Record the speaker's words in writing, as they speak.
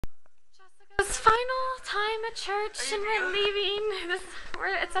time at church and we're leaving.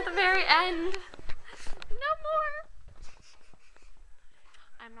 It's at the very end. No more.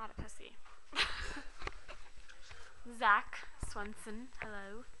 I'm not a pussy. Zach Swenson,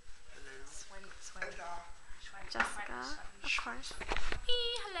 hello. Jessica, of course.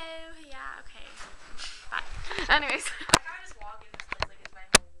 Hello. Yeah, okay. Bye. Anyways. I kind of just walk in this place like it's my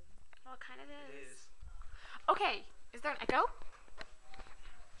home. Well, it kind of is. Okay, is there an echo?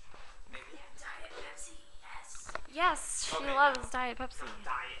 Maybe. Diet Pepsi, yes. Yes, she loves Diet Pepsi.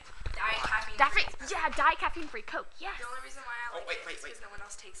 Diet caffeine. Yeah, Diet caffeine-free Coke. Yes. The only reason why I like it is because no one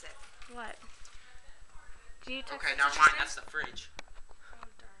else takes it. What? Do you Okay, now mine. That's the fridge. Oh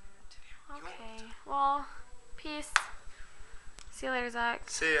darn it. Okay. Well, peace. See you later, Zach.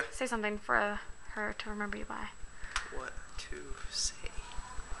 See ya. Say something for her to remember you by. What to say?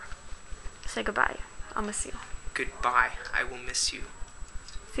 Say goodbye. I'll miss you. Goodbye. I will miss you.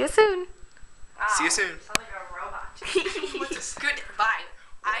 See you soon. Wow. See you soon. Sounds like a robot. What's this? Goodbye.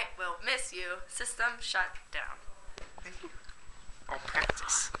 I will miss you. System shut down. I'll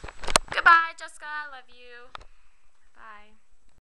practice. Goodbye, Jessica. I love you. Bye.